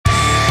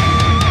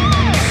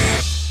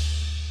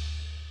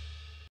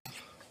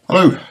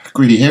Hello,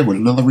 Greedy here with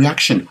another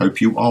reaction. Hope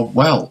you are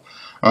well.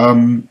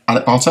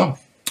 Alec Bartel,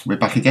 we're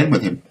back again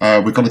with him.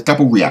 We've got a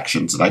double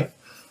reaction today,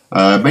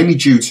 mainly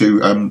due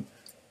to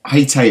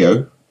Hey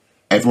Teo.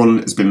 Everyone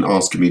has been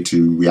asking me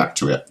to react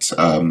to it,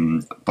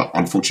 but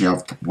unfortunately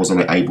I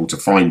wasn't able to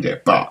find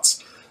it.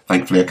 But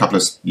thankfully a couple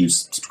of you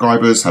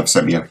subscribers have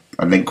sent me a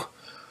link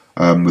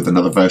with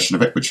another version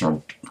of it, which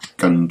I'm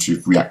going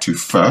to react to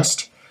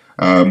first.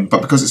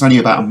 But because it's only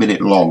about a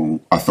minute long,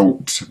 I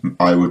thought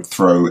I would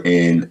throw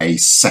in a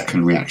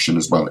second reaction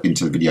as well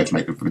into the video to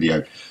make the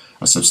video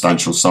a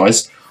substantial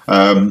size.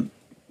 So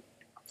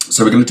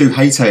we're going to do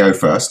Hey Teo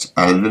first,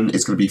 and then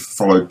it's going to be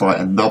followed by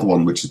another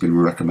one which has been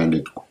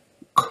recommended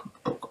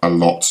a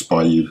lot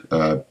by you,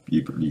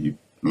 you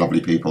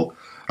lovely people.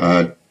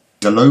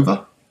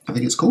 Dealova, I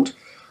think it's called.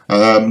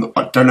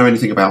 I don't know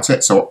anything about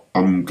it, so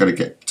I'm going to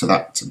get to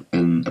that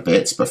in a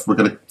bit. But we're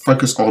going to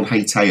focus on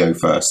Hey Teo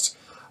first.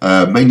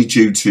 Mainly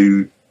due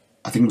to,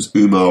 I think it was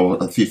Umar,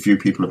 a few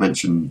people have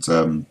mentioned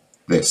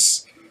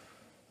this.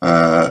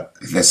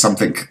 There's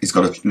something, he's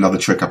got another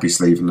trick up his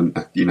sleeve, and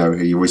you know,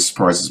 he always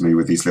surprises me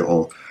with these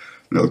little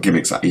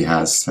gimmicks that he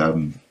has,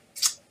 adds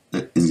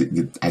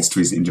to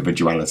his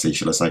individuality,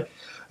 shall I say.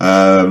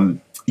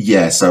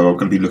 Yeah, so I'm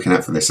going to be looking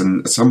out for this,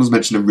 and someone's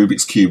mentioned a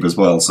Rubik's Cube as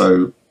well,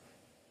 so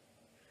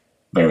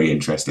very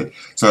interested.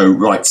 So,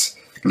 right.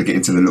 Going to get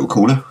into the little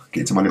corner, get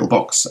into my little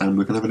box, and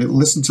we're going to have a little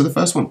listen to the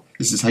first one.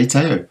 This is Hey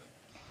Teo.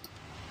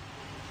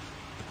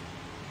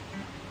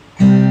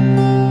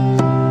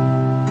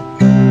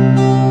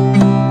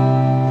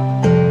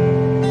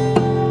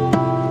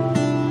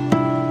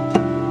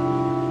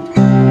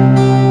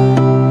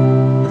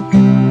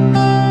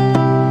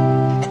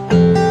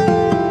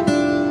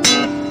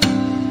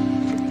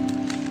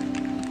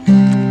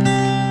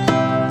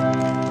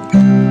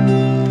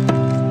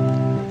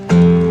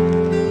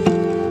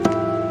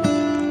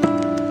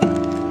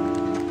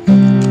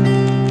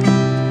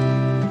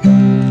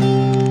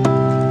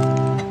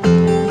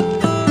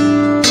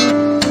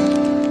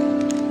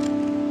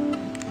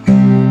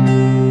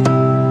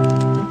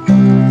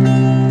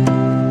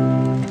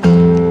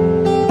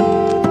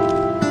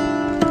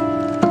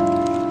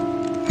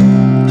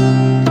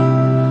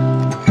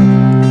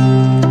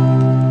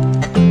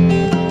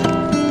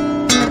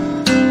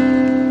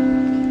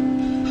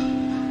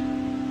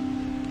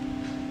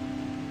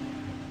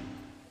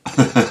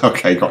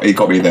 Okay, he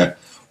got me there.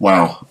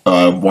 Wow,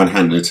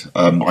 one-handed.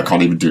 I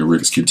can't even do a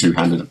Rubik's Cube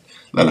two-handed,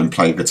 let alone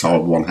play guitar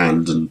with one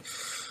hand and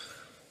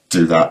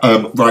do that.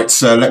 Right,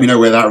 so let me know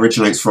where that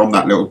originates from,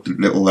 that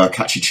little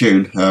catchy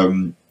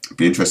tune.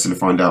 Be interested to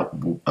find out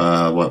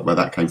where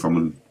that came from,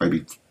 and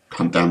maybe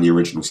hunt down the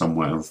original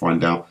somewhere and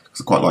find out,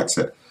 because I quite liked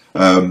it.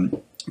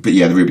 But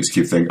yeah, the Rubik's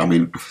Cube thing, I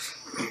mean,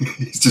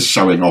 it's just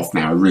showing off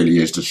now. It really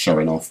is just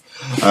showing off.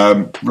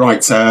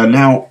 Right,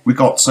 now we've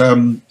got...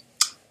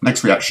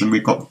 next reaction,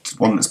 we've got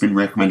one that's been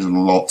recommended a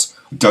lot.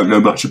 Don't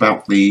know much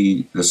about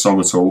the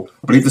song at all.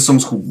 I believe the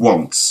song's called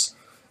Once,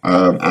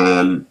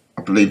 and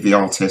I believe the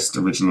artist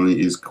originally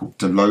is called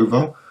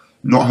Dealova.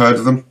 Not heard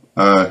of them.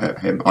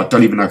 Him. I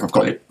don't even know if I've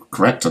got it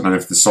correct. I don't know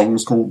if the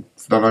song's called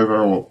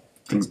Dealova or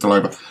things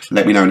Dealova.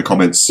 Let me know in the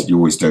comments. You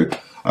always do.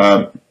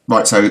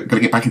 Right, so going to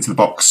get back into the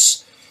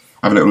box.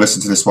 Have a little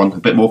listen to this one a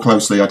bit more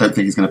closely. I don't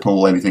think he's going to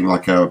pull anything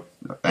like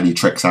any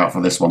tricks out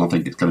for this one. I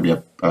think it's going to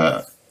be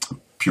a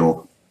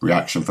pure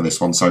reaction for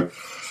this one, so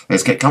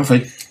let's get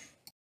comfy.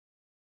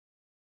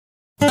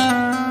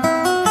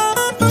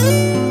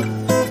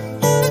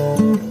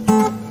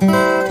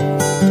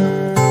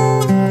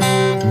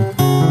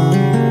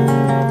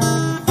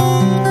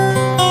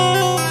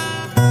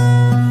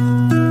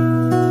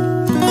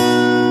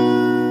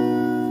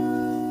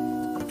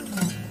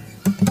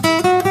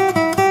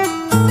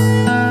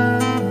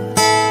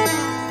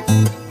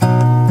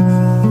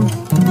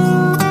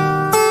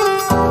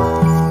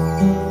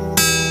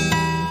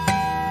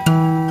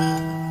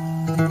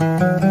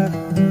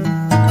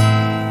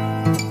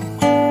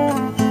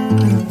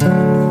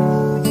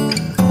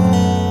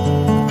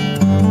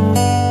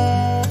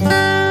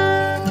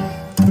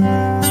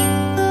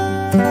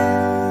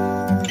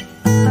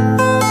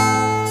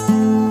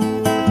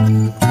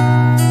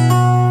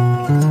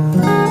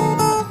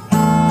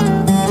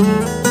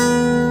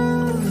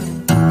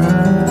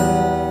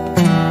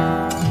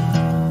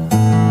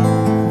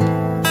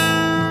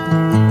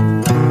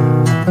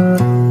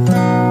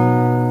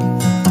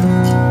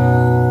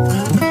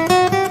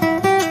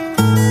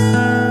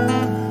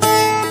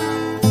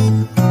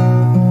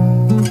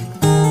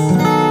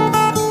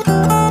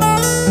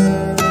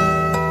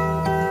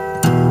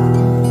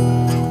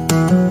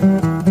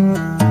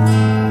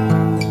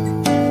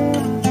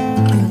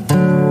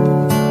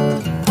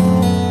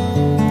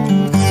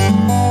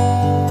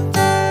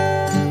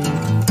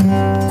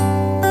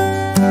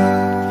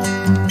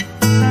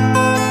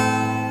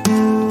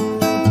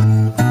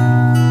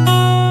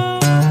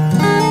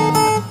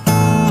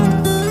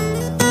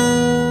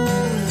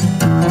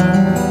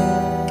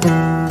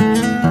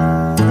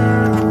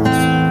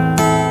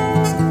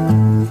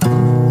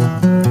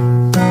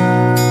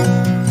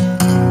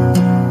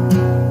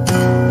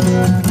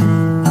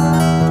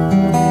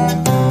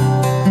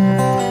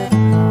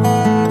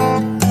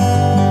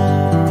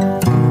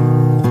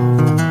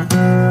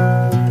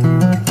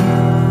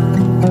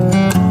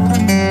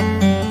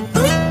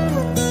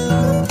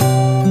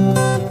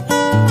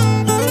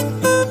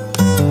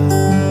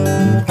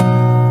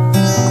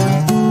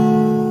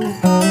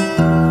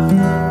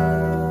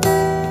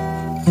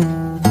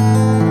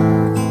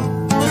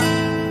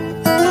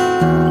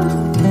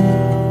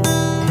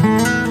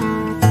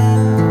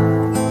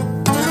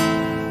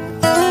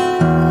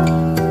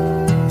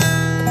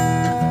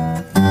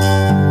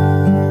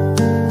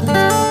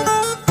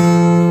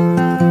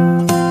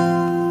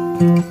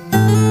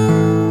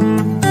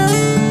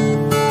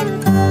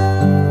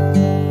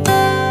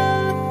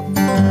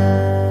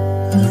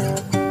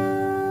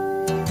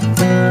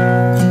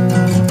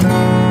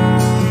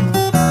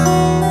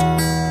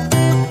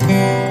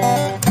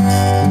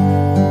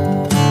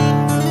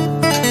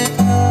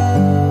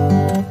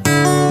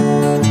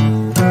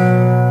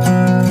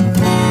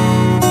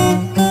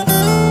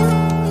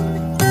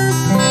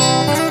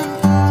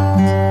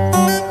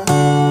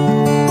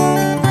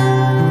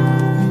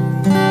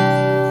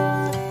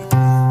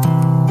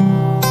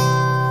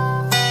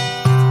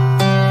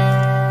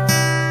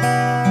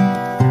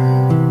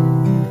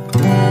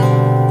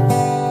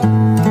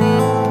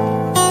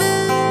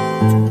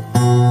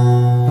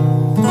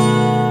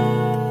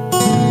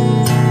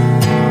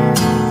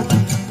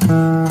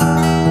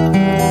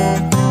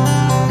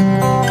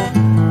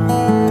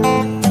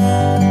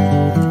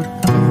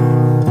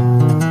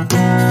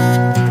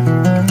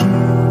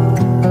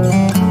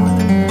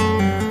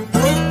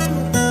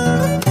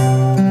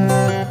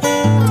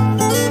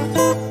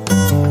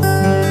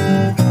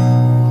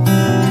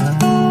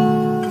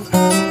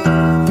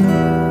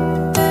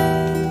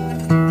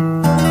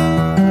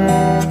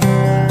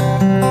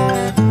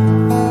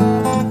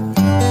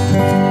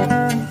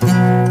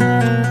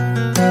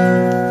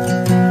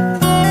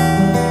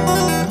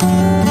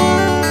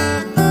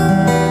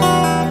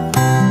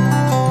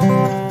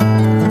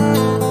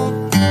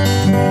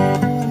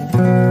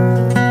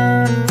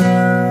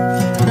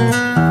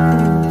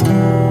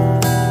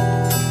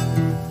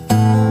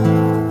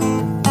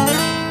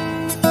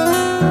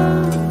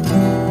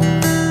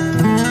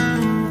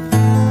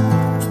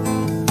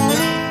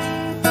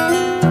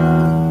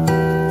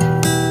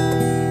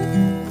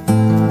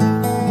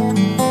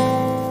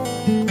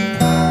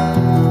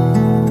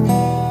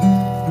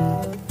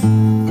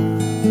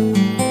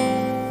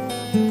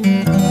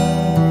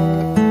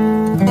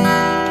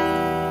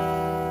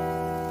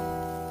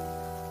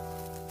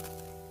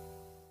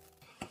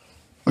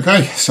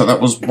 Okay, so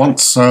that was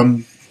Once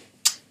by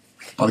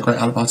the great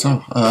Alec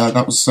Bartel.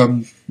 That was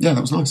yeah,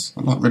 that was nice.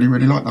 I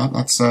really like that.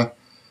 That's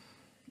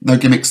no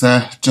gimmicks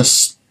there.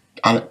 Just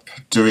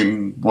Alec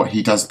doing what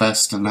he does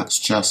best, and that's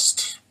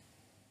just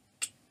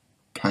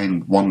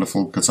playing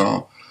wonderful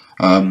guitar.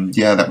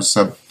 Yeah, that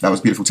was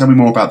beautiful. Tell me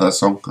more about that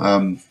song.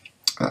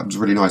 That was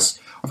really nice.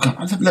 I've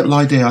got a little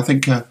idea. I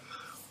think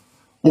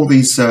all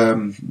these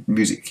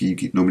music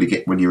you normally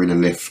get when you're in a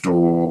lift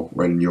or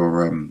when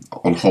you're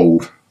on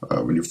hold,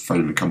 when you're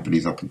phoning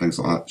companies up and things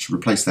like that, should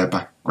replace their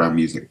background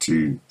music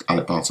to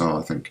Alec Bartel.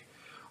 I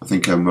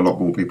think a lot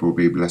more people will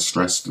be less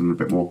stressed and a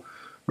bit more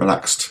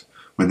relaxed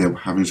when they're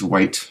having to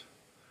wait,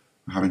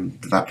 having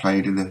that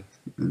played in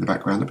the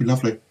background. That'd be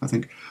lovely, I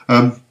think.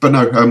 But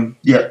no,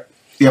 yeah,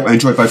 I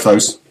enjoyed both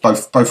those.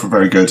 Both were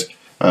very good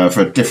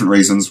for different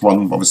reasons.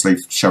 One obviously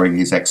showing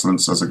his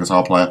excellence as a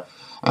guitar player,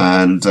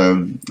 and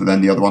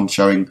then the other one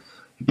showing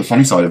the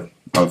funny side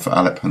of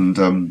Alec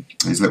and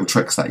his little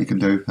tricks that he can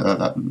do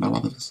that no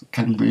others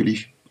can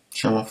really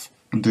show off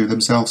and do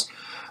themselves.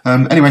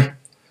 Anyway,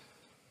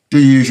 do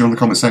your usual in the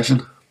comment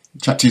section.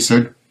 Chat to you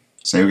soon.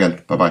 See you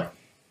again. Bye bye.